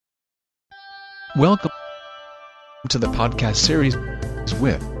Welcome to the podcast series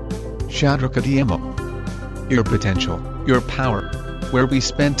with Shadrach Adiemo. Your potential, your power, where we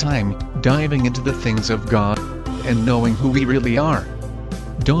spend time diving into the things of God and knowing who we really are.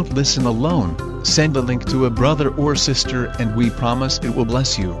 Don't listen alone. Send the link to a brother or sister and we promise it will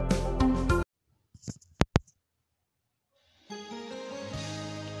bless you.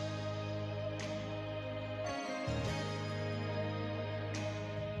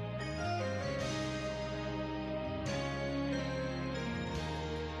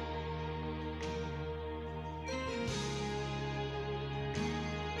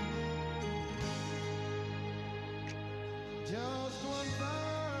 Just one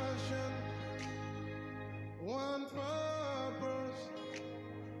passion, one purpose,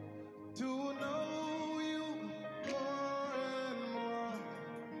 to know you more and more.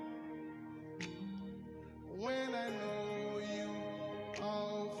 When I know you,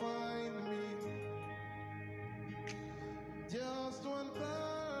 I'll find me. Just one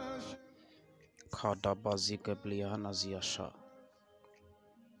passion. Kadabazikeblianaziasha.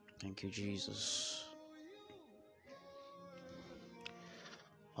 Thank you, Jesus.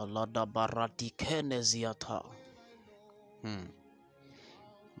 Alada baratikeneziata.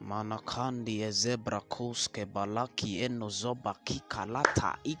 Manakandi ezebra koske balaki enozoba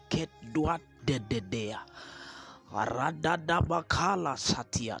kikalata iket duat dededea. Aradada bakala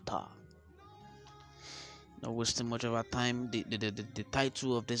satiata. Not wasting much of our time. The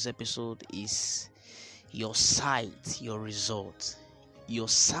title of this episode is Your Sight, Your Result. Your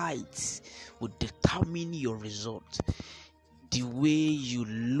sight will determine your result. The way you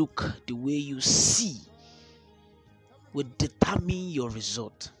look, the way you see will determine your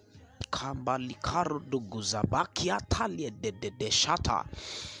result. Quickly,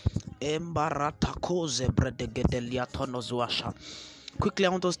 I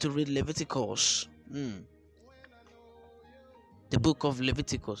want us to read Leviticus. The book of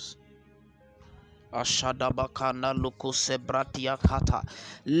Leviticus.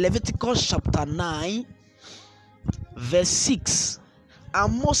 Leviticus chapter 9, verse 6.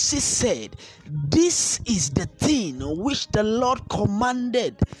 And Moses said, "This is the thing which the Lord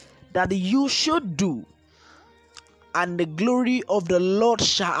commanded that you should do, and the glory of the Lord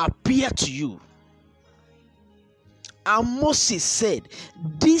shall appear to you." And Moses said,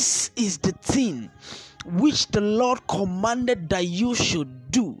 "This is the thing which the Lord commanded that you should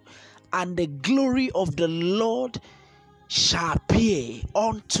do, and the glory of the Lord shall appear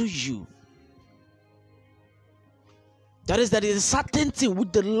unto you." That is a certain thing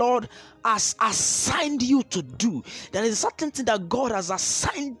which the Lord has assigned you to do. There is a certain thing that God has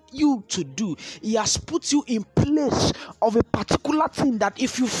assigned you to do. He has put you in place of a particular thing that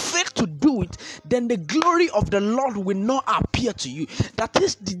if you fail to do it, then the glory of the Lord will not appear to you. That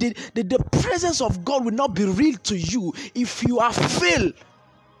is, the presence of God will not be real to you if you have failed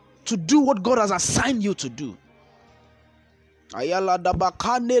to do what God has assigned you to do. Ayala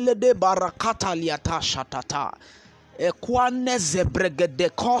dabakanele de barakata liata shatata. This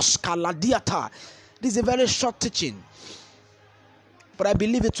is a very short teaching, but I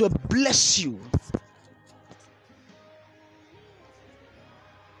believe it will bless you.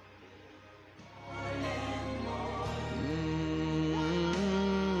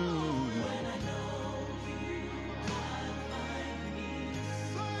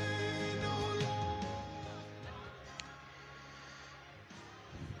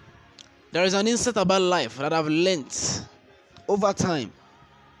 There is an insight about life that I've learnt over time,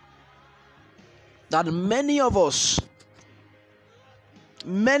 that many of us,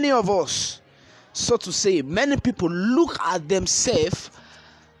 so to say, many people look at themselves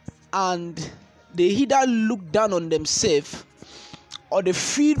and they either look down on themselves, or they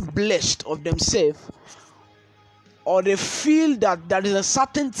feel blessed of themselves, or they feel that there is a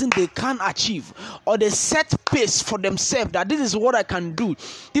certain thing they can't achieve, or they set pace for themselves that this is what I can do,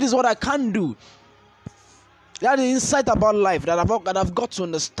 this is what I can't do. That is insight about life that I've got to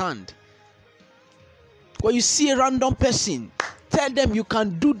understand. When you see a random person, tell them you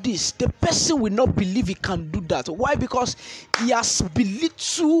can do this, the person will not believe he can do that. Why? Because he has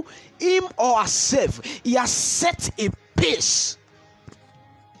belittled him or herself. He has set a pace.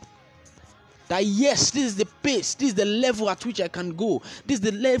 That yes, this is the pace, this is the level at which I can go, this is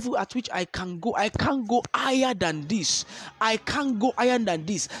the level at which I can go. I can't go higher than this. I can't go higher than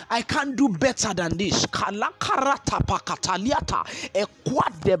this. I can't do better than this. I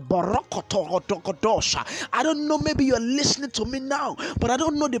don't know, maybe you're listening to me now, but I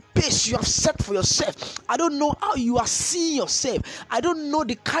don't know the pace you have set for yourself. I don't know how you are seeing yourself. I don't know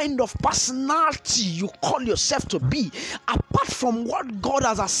the kind of personality you call yourself to be. Apart from what God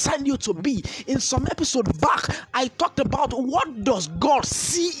has assigned you to be, In some episode back, I talked about what does God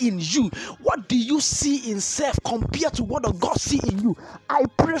see in you? What do you see in self compared to what does God see in you? I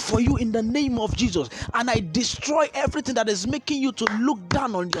pray for you in the name of Jesus, and I destroy everything that is making you to look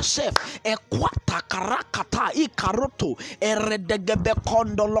down on yourself. Ekwata karakata ikaroto eredegebe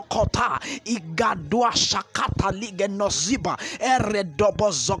kondolokota igadwa shakata ligenoziba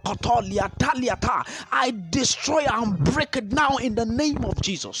eredobo zokoto liataliata. I destroy and break it now in the name of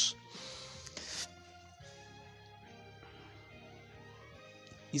Jesus.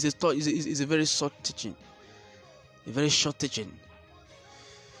 It's a very short teaching. A very short teaching.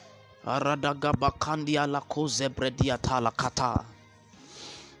 Aradagabakandia la kozebredia talakata.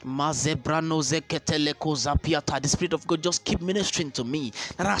 Mazebrano zeketeleko zapiata. The Spirit of God just keep ministering to me.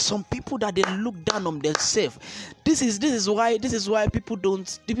 There are some people that they look down on themselves. This is why people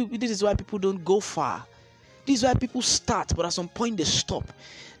don't go far. This is why people start, but at some point they stop.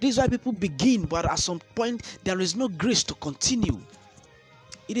 This is why people begin, but at some point there is no grace to continue.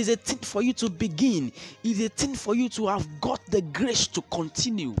 It is a thing for you to begin. It is a thing for you to have got the grace to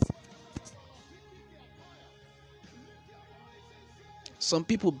continue. Some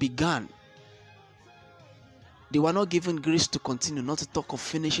people began. They were not given grace to continue, not to talk of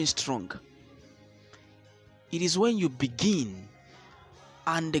finishing strong. It is when you begin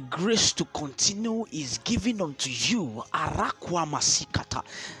and the grace to continue is given unto you, arakwa masikata,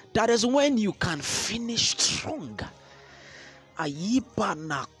 that is when you can finish strong. Ayiba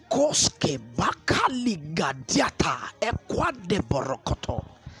na koske bakali gadiata ekwade borokoto.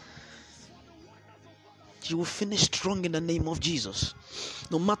 You will finish strong in the name of Jesus.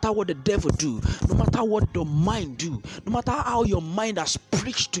 No matter what the devil do, no matter what the mind do, no matter how your mind has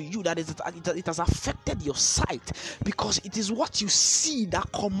preached to you that it has affected your sight, because it is what you see that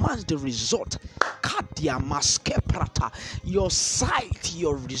commands the result. Kadia maske prata, your sight,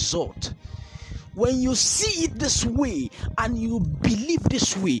 your result. When you see it this way and you believe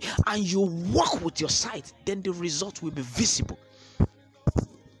this way and you walk with your sight, then the result will be visible.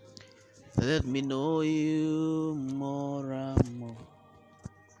 Let me know you more and more.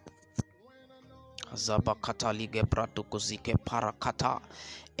 Azabakata lige brato kozike parakata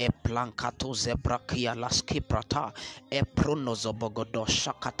e plankato zebrakia laskiprata e pronozobogodo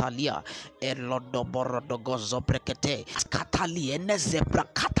shakatalia e lodoborodogo zobrekete katali ene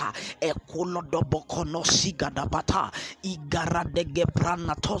zebrakata e kolodobokono sigadabata igaradege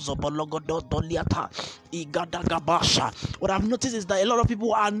pranatozo bologodo doliata igadagabasha. What I've noticed is that a lot of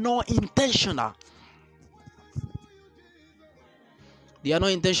people are not intentional. They are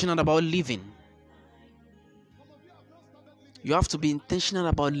not intentional about living. You have to be intentional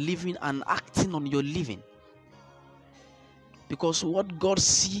about living and acting on your living. Because what God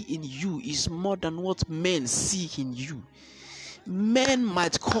sees in you is more than what men see in you. Men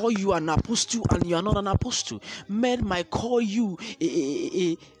might call you an apostle and you are not an apostle. Men might call you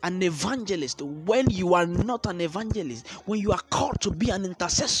an evangelist when you are not an evangelist. When you are called to be an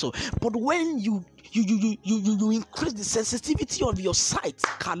intercessor. But when you increase the sensitivity of your sight,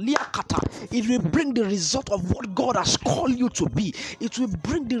 it will bring the result of what God has called you to be. It will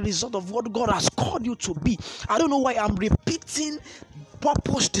bring the result of what God has called you to be. I don't know why I'm repeating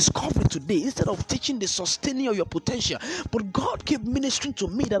purpose discovery today instead of teaching the sustaining of your potential, but God kept ministering to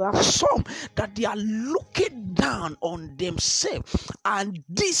me that there are some that they are looking down on themselves and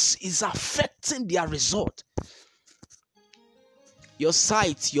this is affecting their result. Your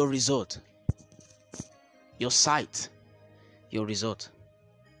sight, your result. Your sight, your result.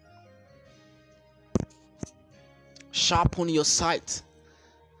 Sharpen your sight.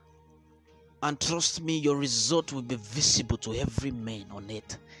 And trust me, your result will be visible to every man on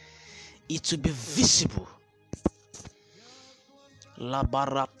it. It will be visible. La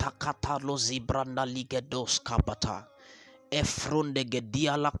barata katalo zibranda ligedos kabata. Efronde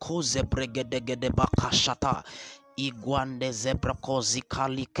gedia la koze bregedegede bakashata. Iguande zebra kozi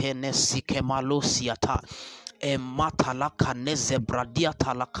kalikene sike malosiata. E matalaka ne zebradia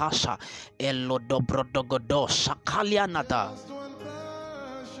talakasha. Elo dobro dogodo shakalianada.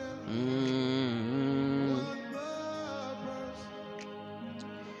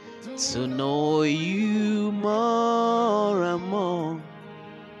 To know you more and more.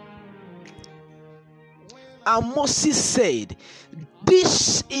 And Moses said,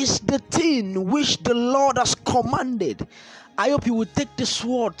 this is the thing which the Lord has commanded. I hope you will take this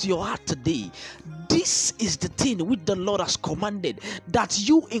word to your heart today. This is the thing which the Lord has commanded, that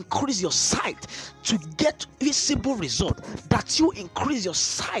you increase your sight to get visible result, that you increase your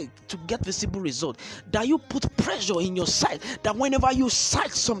sight to get visible result, that you put pressure in your sight, that whenever you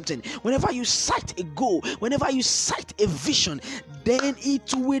sight something, whenever you sight a goal, whenever you sight a vision, then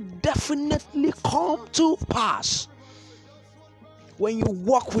it will definitely come to pass. When you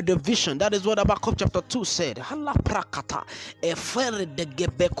walk with the vision, that is what Habakkuk chapter 2 said.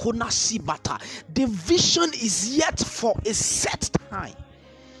 The vision is yet for a set time.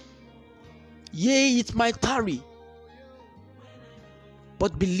 Yea, it might tarry,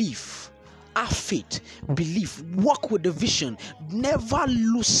 but believe, have faith, believe, walk with the vision. Never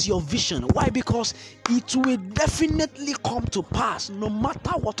lose your vision. Why? Because it will definitely come to pass, no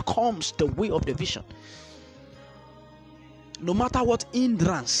matter what comes the way of the vision. No matter what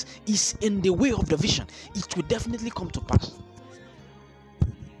hindrance is in the way of the vision, it will definitely come to pass.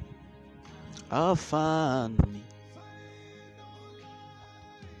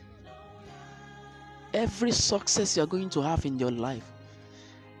 Every success you're going to have in your life,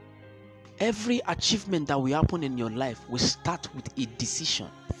 every achievement that will happen in your life will start with a decision.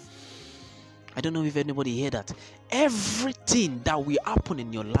 I don't know if anybody heard that. Everything that will happen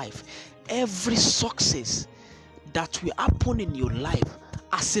in your life, every success that will happen in your life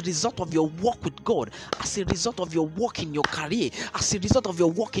as a result of your walk with God, as a result of your work in your career, as a result of your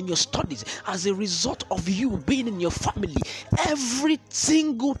work in your studies, as a result of you being in your family, every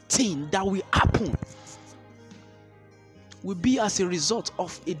single thing that will happen will be as a result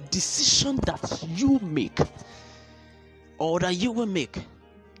of a decision that you make or that you will make.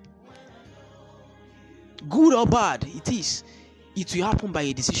 Good or bad, it will happen by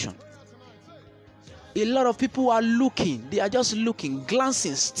a decision. A lot of people are looking, they are just looking,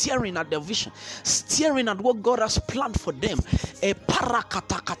 glancing, staring at their vision, staring at what God has planned for them. I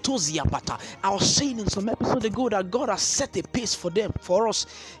was saying in some episode ago that God has set a pace for them, for us.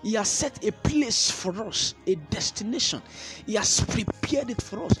 He has set a place for us, a destination. He has prepared it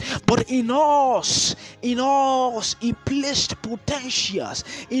for us. But in us, He placed potentials.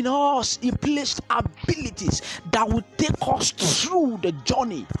 In us, He placed abilities that will take us through the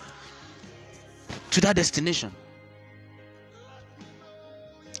journey to that destination.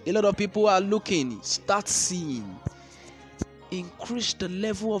 A lot of people are looking, start seeing. Increase the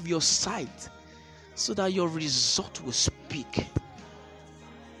level of your sight so that your result will speak.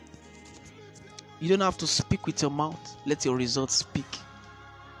 You don't have to speak with your mouth. Let your results speak.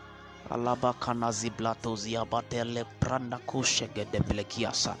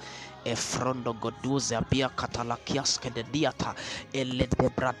 Efrondo goduze abia katalakiaske de diata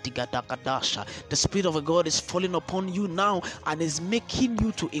eledebradigadakadasha. The Spirit of God is falling upon you now and is making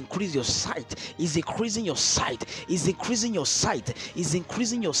you to increase your sight. Is increasing your sight. Is increasing your sight. Is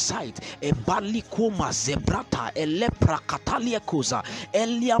increasing your sight. Ebalikoma zebrata elepra katalia koza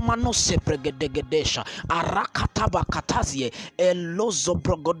eliamano sepregedegedesha arakataba katazie elozo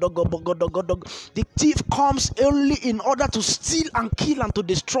brogodogobogodog. The thief comes only in order to steal and kill and to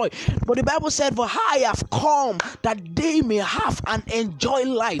destroy. But the Bible said, for I have come that they may have and enjoy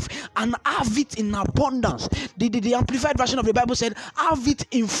life and have it in abundance. The Amplified version of the Bible said, have it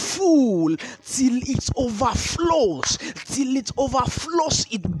in full till it overflows,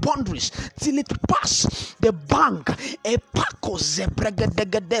 its boundaries, till it pass the bank.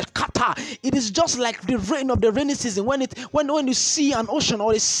 It is just like the rain of the rainy season. When you see an ocean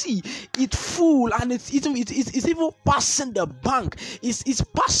or a sea, it's full and it's even passing the bank. It's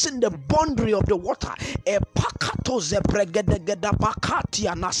passing the boundary of the water.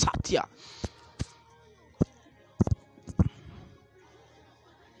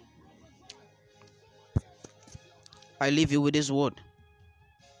 I leave you with this word.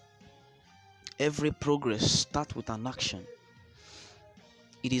 Every progress starts with an action.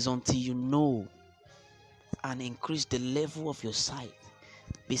 It is until you know and increase the level of your sight.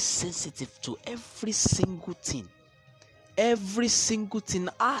 Be sensitive to every single thing. Every single thing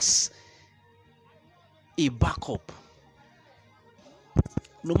has a backup.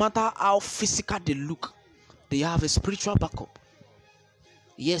 No matter how physical they look, they have a spiritual backup.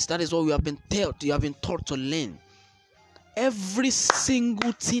 Yes, that is what we have been taught. You have been taught to learn. Every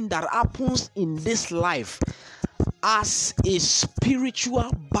single thing that happens in this life has a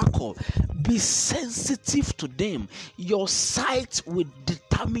spiritual backup. Be sensitive to them. Your sight will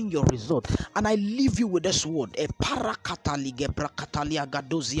determine your result. And I leave you with this word.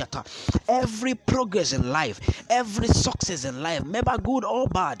 Every progress in life, every success in life, never good or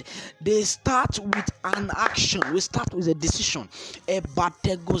bad, they start with an action. We start with a decision. The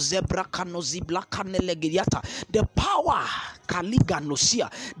power,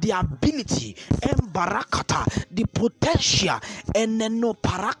 the ability, the potential, and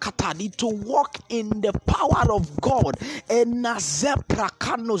to walk in the power of God.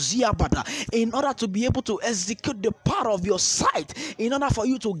 in order to be able to execute the power of your sight, in order for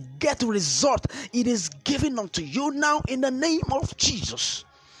you to get result, it is given unto you now in the name of Jesus.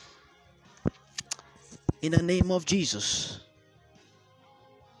 In the name of Jesus.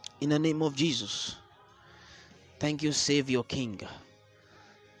 In the name of Jesus. Thank you, Savior King.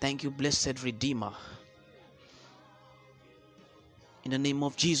 Thank you, blessed Redeemer. In the name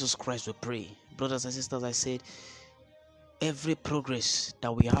of Jesus Christ we pray. Brothers and sisters, I said, every progress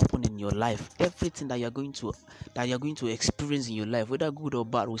that will happen in your life, everything that you're going to experience in your life, whether good or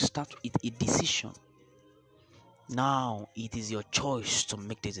bad, will start with a decision. Now it is your choice to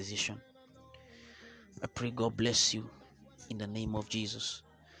make the decision. I pray God bless you in the name of Jesus.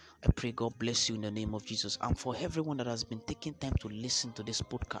 I pray God bless you in the name of Jesus. And for everyone that has been taking time to listen to this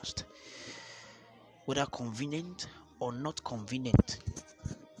podcast, whether convenient or not convenient,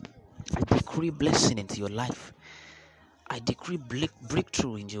 I decree blessing into your life. I decree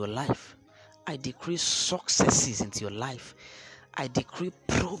breakthrough into your life. I decree successes into your life. I decree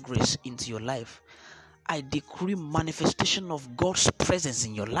progress into your life. I decree manifestation of God's presence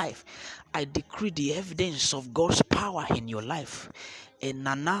in your life. I decree the evidence of God's power in your life. In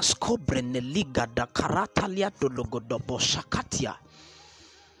the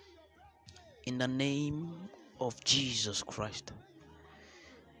name of Jesus Christ.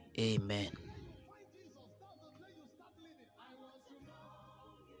 Amen.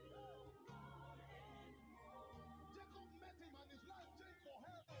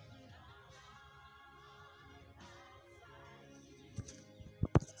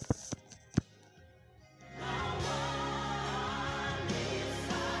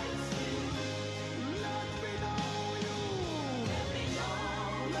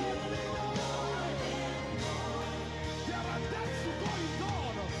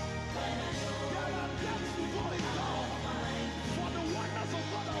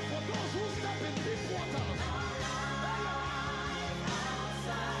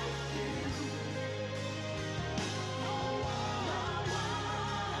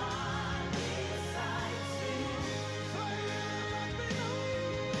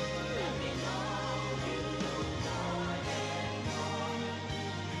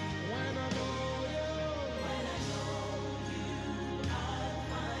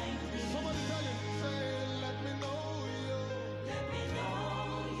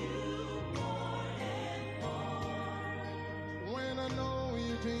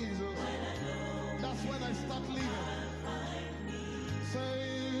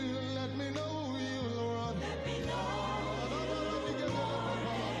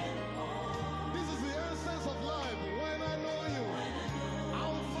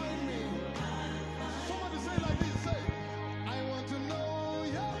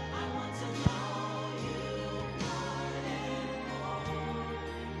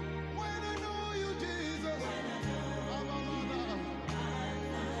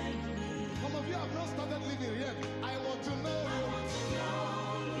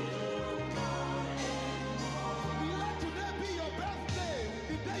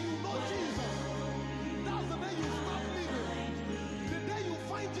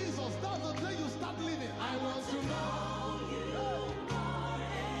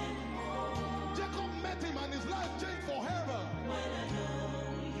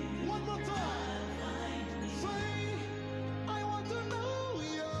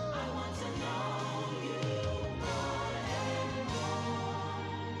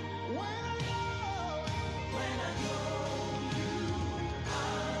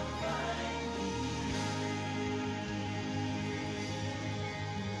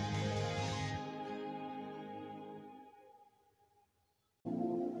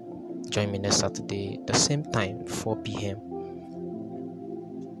 Join me next Saturday, the same time, 4 p.m.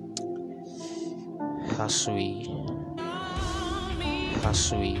 As we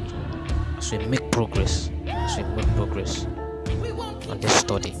make progress, on this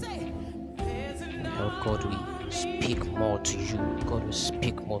study. God will speak more to you. God will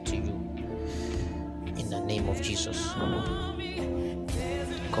speak more to you in the name of Jesus.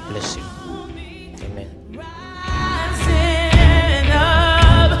 God bless you. Amen.